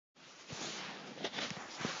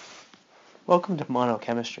Welcome to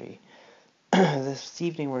Monochemistry. This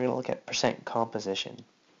evening we're going to look at percent composition.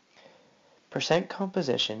 Percent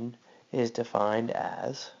composition is defined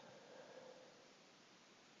as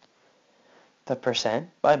the percent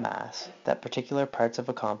by mass that particular parts of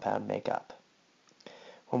a compound make up.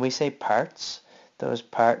 When we say parts, those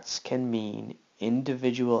parts can mean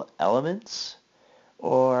individual elements,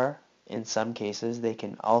 or in some cases they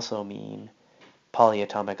can also mean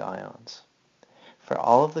polyatomic ions. For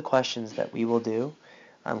all of the questions that we will do,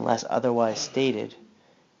 unless otherwise stated,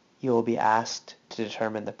 you will be asked to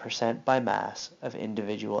determine the percent by mass of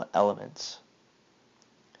individual elements.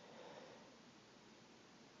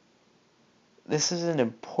 This is an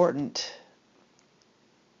important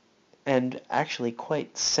and actually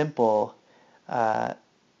quite simple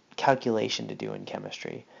calculation to do in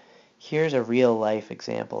chemistry. Here's a real-life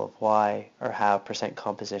example of why or how percent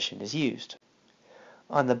composition is used.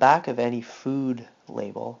 On the back of any food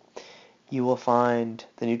label, you will find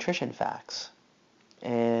the nutrition facts.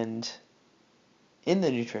 And in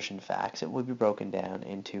the nutrition facts, it will be broken down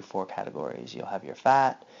into 4 categories. You'll have your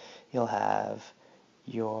fat, you'll have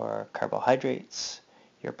your carbohydrates,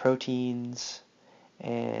 your proteins,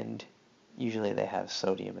 and usually they have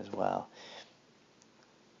sodium as well.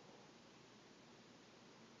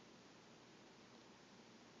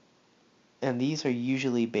 And these are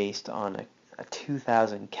usually based on a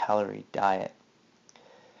 2,000 calorie diet.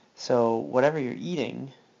 So whatever you're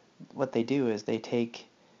eating, what they do is they take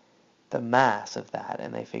the mass of that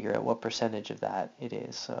and they figure out what percentage of that it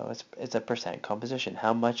is. So it's a percent composition.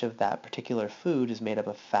 How much of that particular food is made up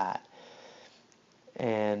of fat?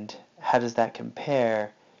 And how does that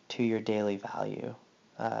compare to your daily value,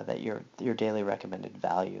 that your daily recommended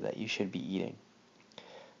value that you should be eating?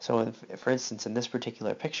 So for instance, in this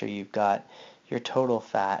particular picture, you've got your total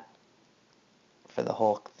fat for the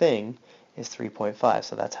whole thing is 3.5,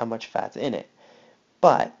 so that's how much fat's in it.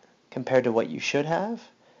 But compared to what you should have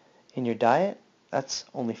in your diet, that's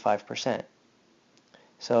only 5%.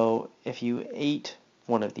 So if you ate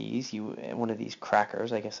one of these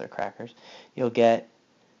crackers, I guess they're crackers, you'll get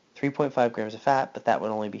 3.5 grams of fat, but that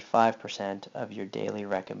would only be 5% of your daily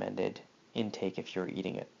recommended intake if you're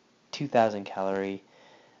eating a 2,000 calorie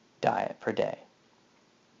diet per day.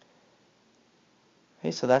 Okay,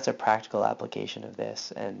 so that's a practical application of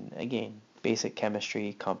this, and again, basic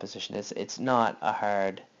chemistry composition it's not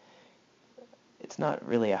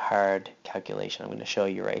really a hard calculation. I'm going to show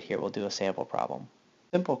you right here. We'll do a sample problem.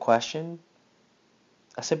 A simple question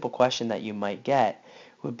that you might get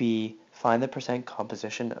would be find the percent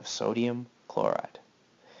composition of sodium chloride.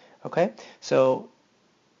 Okay, so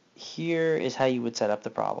here is how you would set up the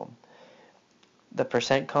problem. The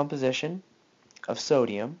percent composition of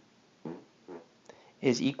sodium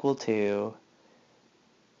is equal to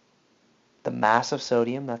the mass of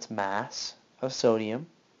sodium, that's mass of sodium,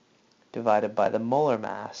 divided by the molar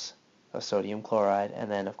mass of sodium chloride, and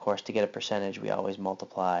then of course to get a percentage we always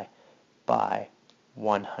multiply by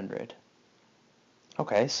 100.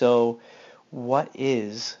 Okay, so what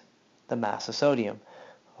is the mass of sodium?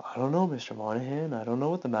 I don't know, Mr. Monahan, I don't know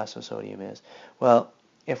what the mass of sodium is. Well,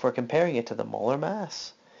 if we're comparing it to the molar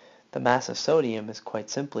mass, the mass of sodium is quite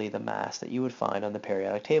simply the mass that you would find on the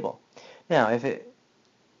periodic table. Now, if it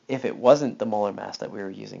wasn't the molar mass that we were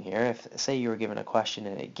using here, if say you were given a question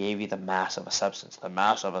and it gave you the mass of a substance, the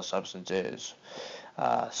mass of a substance is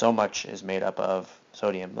so much is made up of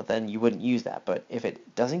sodium, but then you wouldn't use that. But if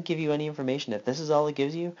it doesn't give you any information, if this is all it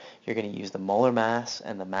gives you, you're going to use the molar mass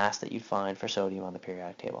and the mass that you'd find for sodium on the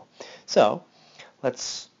periodic table. So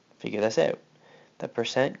let's figure this out. The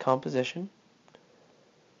percent composition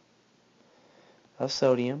of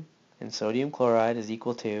sodium and sodium chloride is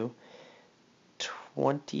equal to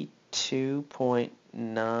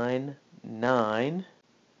 22.99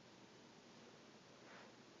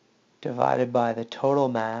 divided by the total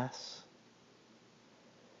mass,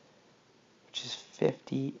 which is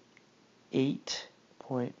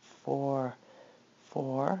 58.44.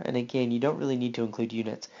 And again, you don't really need to include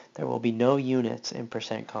units. There will be no units in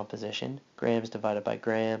percent composition. Grams divided by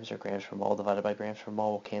grams or grams per mole divided by grams per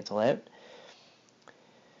mole will cancel out.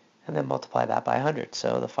 And then multiply that by 100.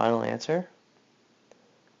 So the final answer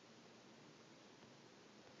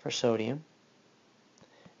for sodium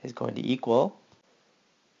is going to equal,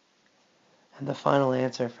 and the final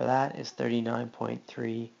answer for that is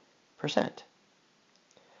 39.3%.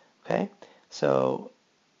 Okay, so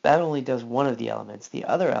that only does one of the elements. The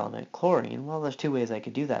other element, chlorine, well, there's 2 ways I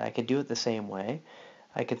could do that. I could do it the same way.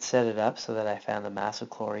 I could set it up so that I found the mass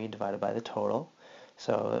of chlorine divided by the total.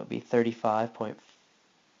 So it would be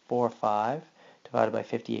 35.45 divided by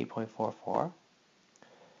 58.44.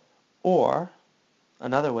 Or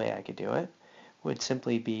another way I could do it would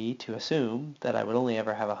simply be to assume that I would only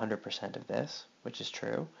ever have 100% of this, which is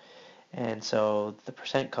true. And so the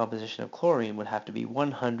percent composition of chlorine would have to be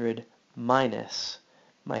 100 minus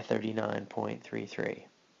my 39.33.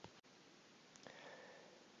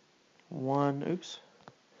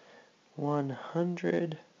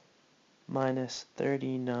 100 minus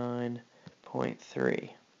 39.3.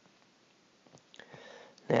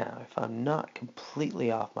 Now, if I'm not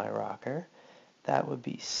completely off my rocker, that would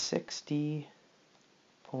be 60.7%.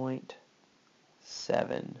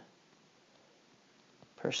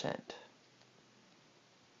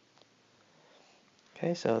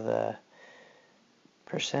 Okay, so the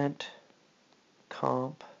percent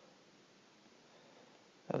comp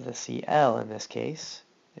of the Cl in this case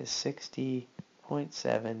is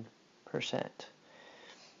 60.7%.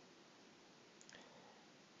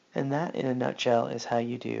 And that, in a nutshell, is how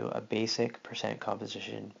you do a basic percent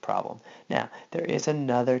composition problem. Now, there is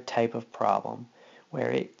another type of problem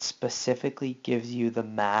where it specifically gives you the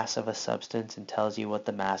mass of a substance and tells you what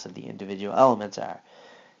the mass of the individual elements are.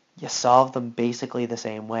 You solve them basically the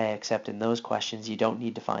same way, except in those questions you don't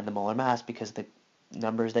need to find the molar mass because the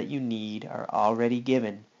numbers that you need are already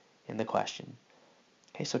given in the question.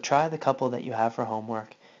 Okay, so try the couple that you have for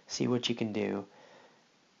homework, see what you can do.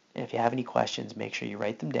 And if you have any questions, make sure you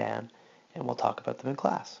write them down, and we'll talk about them in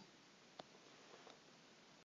class.